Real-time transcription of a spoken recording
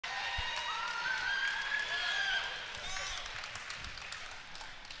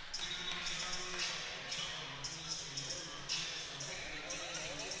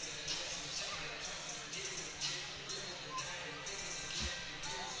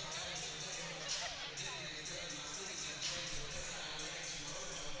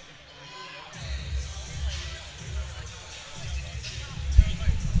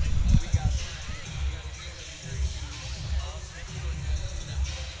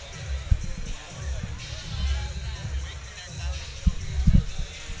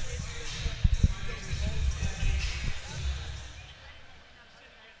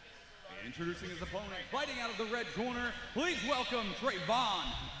Introducing his opponent, fighting out of the red corner, please welcome Trevon,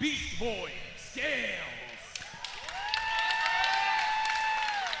 Beast Boy, Scales.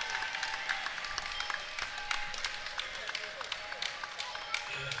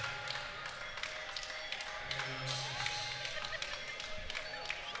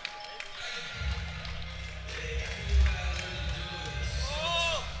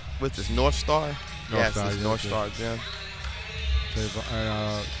 What's this, North Star? Yes, Star, it's North Star Gym.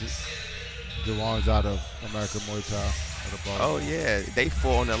 Jwaune's out of American Muay Thai. Oh yeah, they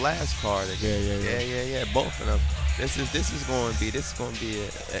fought on the last card again. Yeah. Both of them. This is going to be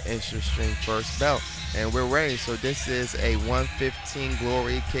an interesting first belt, and we're ready. So this is a 115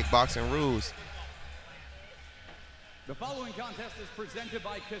 Glory Kickboxing Rules. The following contest is presented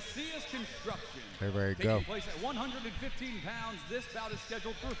by Casillas Construction. There you go. Taking place at 115 pounds, this bout is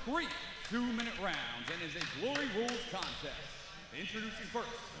scheduled for 3 2-minute rounds and is a Glory Rules contest. Introducing first,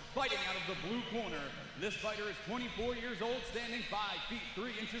 fighting out of the blue corner, this fighter is 24 years old, standing 5 feet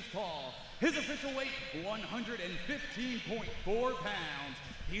 3 inches tall. His official weight, 115.4 pounds.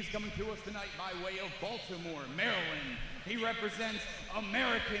 He's coming to us tonight by way of Baltimore, Maryland. He represents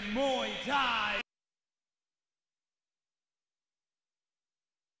American Muay Thai.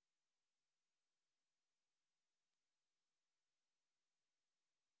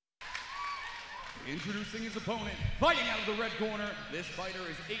 Introducing his opponent, fighting out of the red corner, this fighter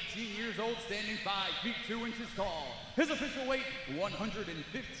is 18 years old, standing 5 feet 2 inches tall. His official weight,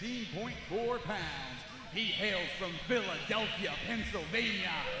 115.4 pounds. He hails from Philadelphia,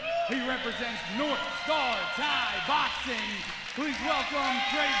 Pennsylvania. He represents North Star Thai Boxing. Please welcome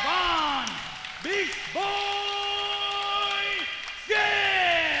Trevon, Beast Boy, Scales!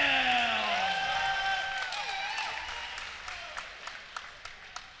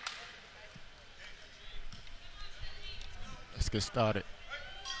 Let's get started.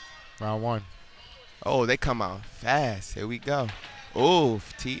 Round one. Oh, they come out fast. Here we go. Oh,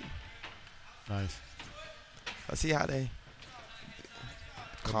 T. Nice. Let's see how they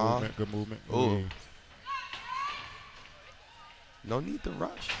Good calm. movement, good movement. Oh. Yeah. No need to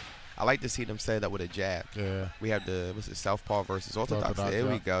rush. I like to see them set it up with a jab. Yeah. We have the southpaw versus orthodox. Orthodox, There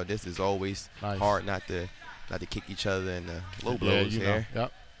we yeah. go. This is always Nice. hard not to kick each other in the low Yeah, blows you here. know.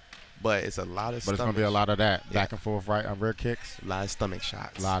 Yep. But it's a lot of But it's going to be a lot of that. Back and forth, right, on rear kicks. A lot of stomach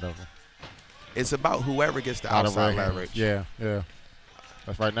shots. A lot of them. It's about whoever gets the A lot of outside right leverage. hands. Yeah.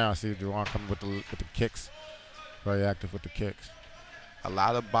 That's right now. I see Jwaune coming with the kicks. Very active with the kicks. A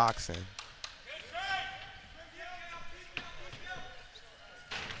lot of boxing.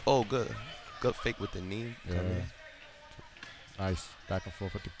 Oh, good. Good fake with the knee. Yeah. Nice. Back and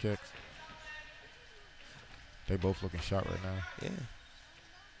forth with the kicks. They both looking sharp right now. Yeah.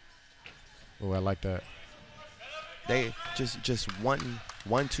 Oh, I like that. They just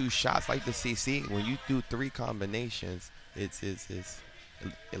 1-2 shots like the CC. When you do 3 combinations, it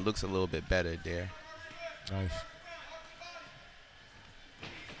looks a little bit better there. Nice.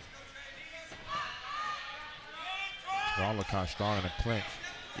 Jwaune look kind of strong in the clinch.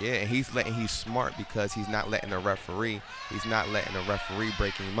 Yeah, and he's smart because he's not letting the referee. He's not letting the referee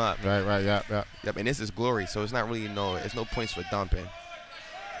break him up. Right. Yep. Yep. And this is Glory, so it's not really it's no points for dumping.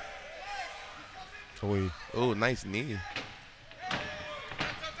 Oh, nice knee.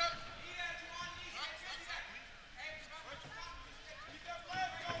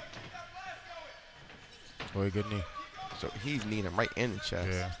 Boy, good knee. So he's kneeing him right in the chest.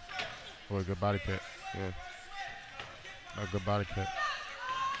 Yeah. Boy, good body kick. Yeah. A good body kick.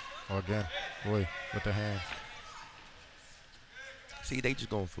 Oh, again. Boy, with the hands. See, they just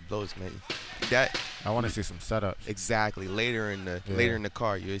going for blows, man. I want to see some setups. Exactly. Later in the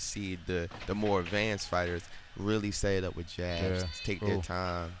card, you'll see the more advanced fighters really set it up with jabs. Take their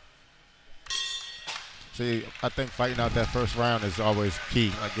time. See, I think fighting out that first round is always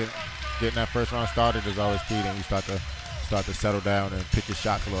key. Like getting that first round started is always key. Then you start to settle down and pick your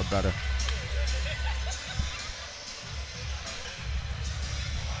shots a little better.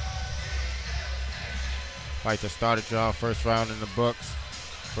 Fight that started, y'all. First round in the books.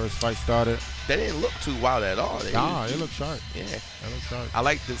 First fight started. They didn't look too wild at all. They look sharp. Yeah. They look sharp. I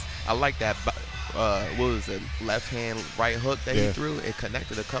like this. I like that. What was it? Left hand, right hook that he threw. It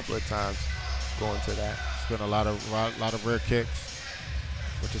connected a couple of times going to that. It's been a lot of rear kicks,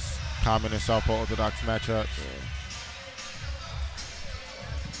 which is common in southpaw orthodox matchups. Yeah.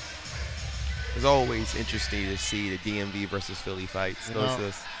 It's always interesting to see the DMV versus Philly fights.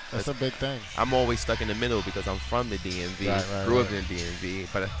 That's a big thing. I'm always stuck in the middle because I'm from the DMV, grew up in the DMV,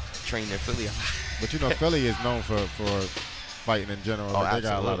 but I trained in Philly. But you know, Philly is known for fighting in general. Oh, like, they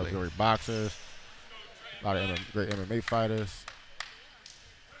got a lot of absolutely. great boxers, a lot of great MMA fighters.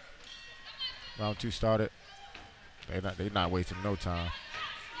 Round 2 started. They not wasting no time.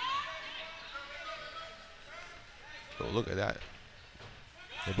 Oh, look at that.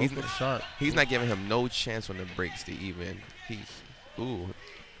 He's sharp. He's not giving him no chance on the breaks to even. Ooh.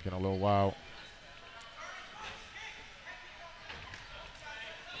 Getting a little wild.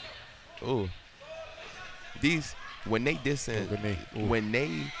 Ooh. When they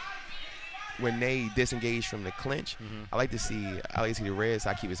disengage from the clinch, I like to see the red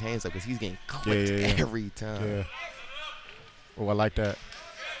side keep his hands up because he's getting clipped every time. Yeah. Oh, I like that.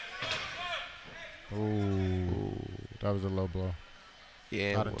 Ooh, that was a low blow.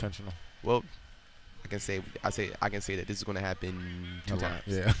 Yeah, not intentional. Well, I can say that this is going to happen 2 times.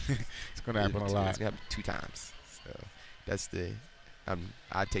 Yeah, it's going to happen a lot. It's going to happen 2 times. So that's the. I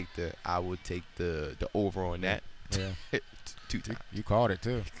would take the over on that. Yeah. 2 times. You called it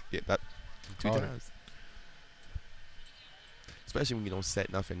too. Yeah, that 2 times. Especially when you don't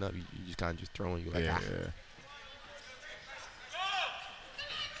set nothing up, you just kind of just throwing. You like yeah.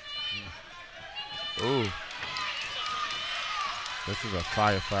 Ooh. This is a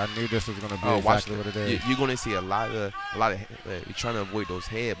fire fight. I knew this was going to be exactly what it is. You're going to see a lot of you're trying to avoid those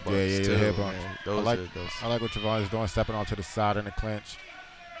head bumps. Yeah, too, head bumps. I like what Trevon is doing, stepping onto the side in the clinch.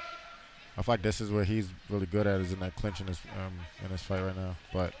 I feel like this is where he's really good at, is in that clinch in this fight right now.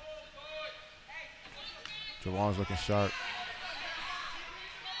 But Trevon's looking sharp.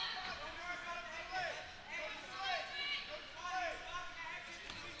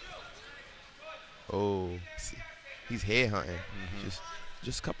 Oh, he's head hunting.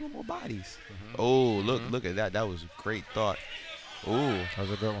 Just a couple of more bodies. Oh, look at that. That was a great thought. Oh, that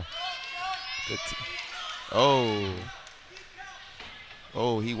was a good one.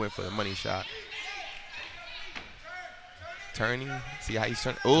 Oh, he went for the money shot. Turning. See how he's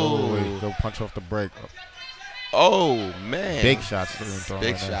turning. Oh, go punch off the break. Oh man. Big shots.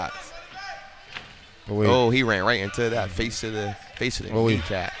 Big shots. Oh, he ran right into that face to the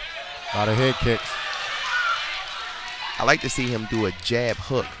kneecap. A lot of head kicks. I like to see him do a jab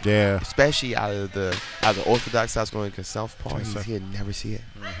hook. Yeah. Especially out of the orthodox side going to southpaw. He'd never see it.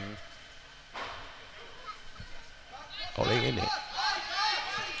 Oh, they in it.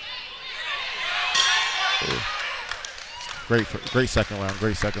 Ooh. Great second round.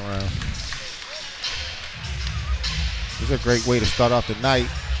 Great second round. This is a great way to start off the night.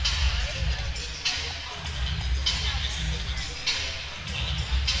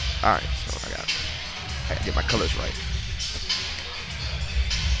 All right, so I gotta get my colors right.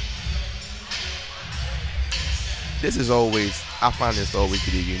 I find this always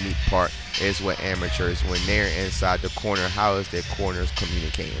be the unique part is with amateurs when they're inside the corner. How is their corners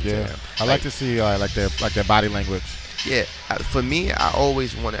communicating to them? I like to see like their body language. Yeah, for me, I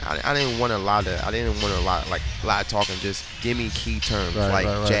always wanted. I didn't want a lot of talking. Just give me key terms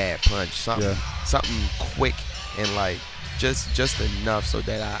jab, punch, something quick and like just enough so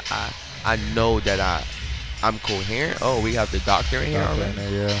that I know that I'm coherent. Oh, we have the doctor in here already.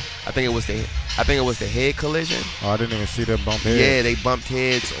 Yeah. I think it was the head collision. Oh, I didn't even see them bump heads. Yeah, they bumped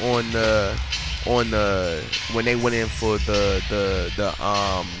heads on the when they went in for the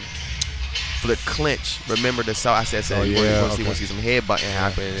clinch. Remember the south? I said you want to see some head butting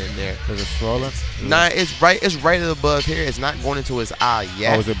happening in there. Is it swollen? Nah, it's right above here. It's not going into his eye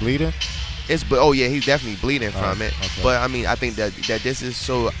yet. Oh, is it bleeding? He's definitely bleeding from it. Okay. But I mean, I think that this is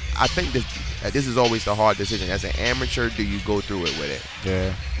so. I think this is always the hard decision. As an amateur, do you go through it with it?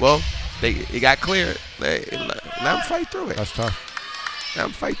 Yeah. Well, it got cleared. Let him fight through it. That's tough. Let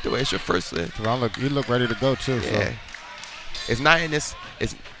him fight through it. It's your first. He look ready to go too. Yeah. So. It's not in this.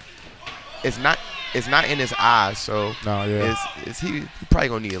 It's not in his eyes. So no, yeah. He probably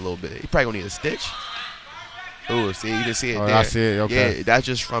gonna need a little bit. He probably gonna need a stitch. Oh, see, you can see it there. I see it. Okay. Yeah, that's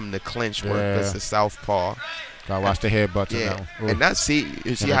just from the clinch work. That's the southpaw. Gotta watch the headbutts. Yeah, and that's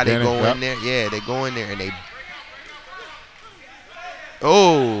you see how they go in there. Yeah, they go in there and they.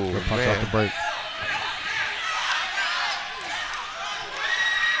 Oh, punch man. off the break.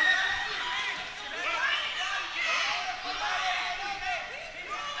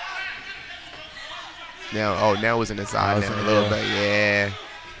 Now it was in his eye now a little bit. Yeah.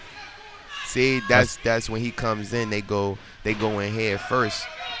 See, that's when he comes in. They go in head first.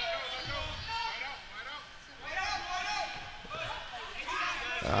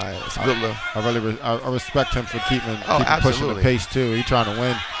 It's a good look. I respect him for keeping pushing the pace too. He's trying to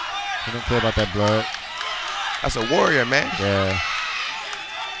win. He don't care about that blood. That's a warrior, man. Yeah.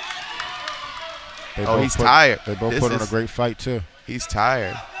 He's tired. They both put on a great fight too. He's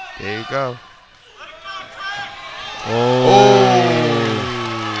tired. There you go. Oh.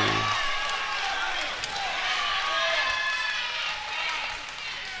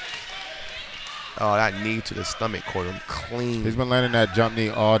 Oh, that knee to the stomach caught him clean. He's been landing that jump knee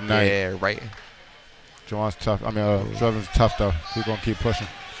all night. Yeah, right. Jwaune's tough. I mean, Trevon's tough, though. He's going to keep pushing.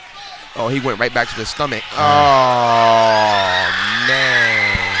 Oh, he went right back to the stomach. Oh,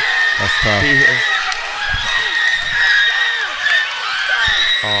 man. That's tough.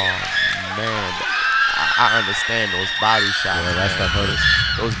 Oh, man. I understand those body shots. Yeah, that stuff hurts.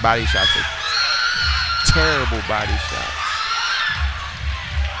 Those body shots are terrible body shots.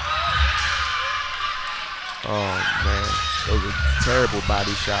 Oh, man. Those are terrible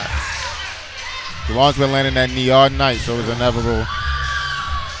body shots. Jwaune's been landing that knee all night, so it was inevitable.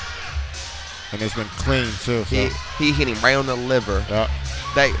 And it's been clean, too. So. He hit him right on the liver. Yep.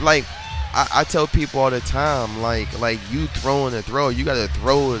 Like I tell people all the time, like you throwing a throw, you got to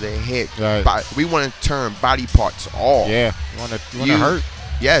throw the hit. Right. We want to turn body parts off. Yeah, you want to hurt.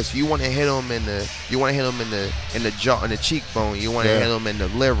 Yes, you want to hit him in the jaw, in the cheekbone. You want to hit him in the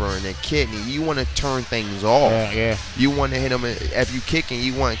liver and the kidney. You want to turn things off. Yeah. You want to hit him if you kicking.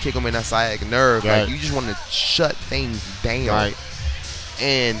 You want to kick him in that sciatic nerve. Right. Like you just want to shut things down. Right.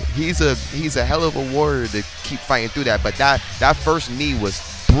 And he's a hell of a warrior to keep fighting through that. But that first knee was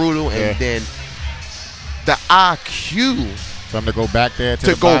brutal, and then the IQ for him to go back there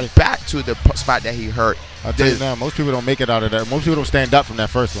back to the spot that he hurt. I'll tell you now, most people don't make it out of that. Most people don't stand up from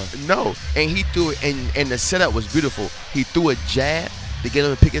that first one. No, and he threw it, and the setup was beautiful. He threw a jab to get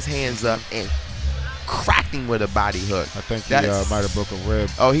him to pick his hands up and cracked him with a body hook. I think he might have broke a rib.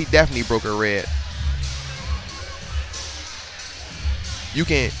 Oh, he definitely broke a rib. You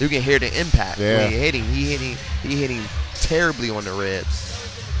can hear the impact when he hit him. He hit him terribly on the ribs.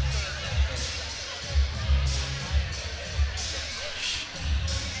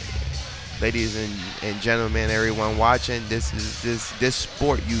 Ladies and gentlemen, everyone watching, this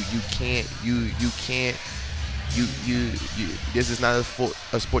sport this is not a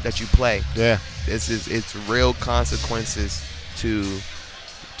sport that you play. Yeah. It's real consequences to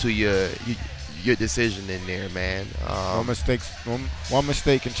your decision in there, man. One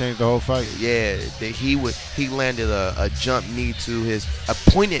mistake can change the whole fight. Yeah, he landed a jump knee to his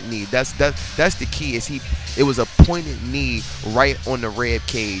pointed knee. That's the key. It was a pointed knee right on the rib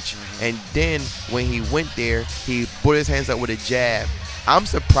cage, and then when he went there, he put his hands up with a jab. I'm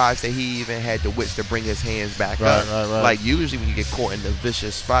surprised that he even had the wits to bring his hands back up. Right. Like usually when you get caught in the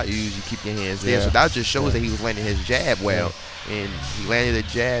vicious spot, you usually keep your hands there. So that just shows that he was landing his jab well. Yeah. And he landed a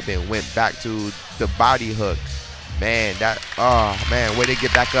jab and went back to the body hook. Man, way to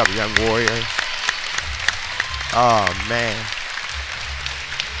get back up, young warrior. Oh, man.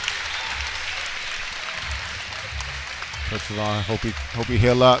 Trevon, hope he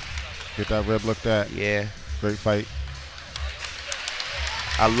heal up. Get that rib looked at. Yeah. Great fight.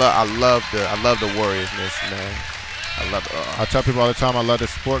 I love the warriorsness, man. I tell people all the time I love this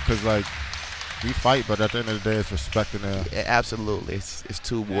sport because like we fight, but at the end of the day, it's respecting them. Yeah, absolutely. It's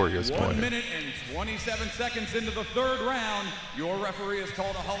two warriors. 1 minute and 27 seconds into the third round, your referee has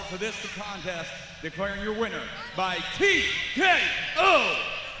called a halt to this contest, declaring your winner by TKO,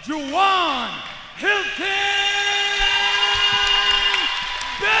 Jwaune Hilton-Bey.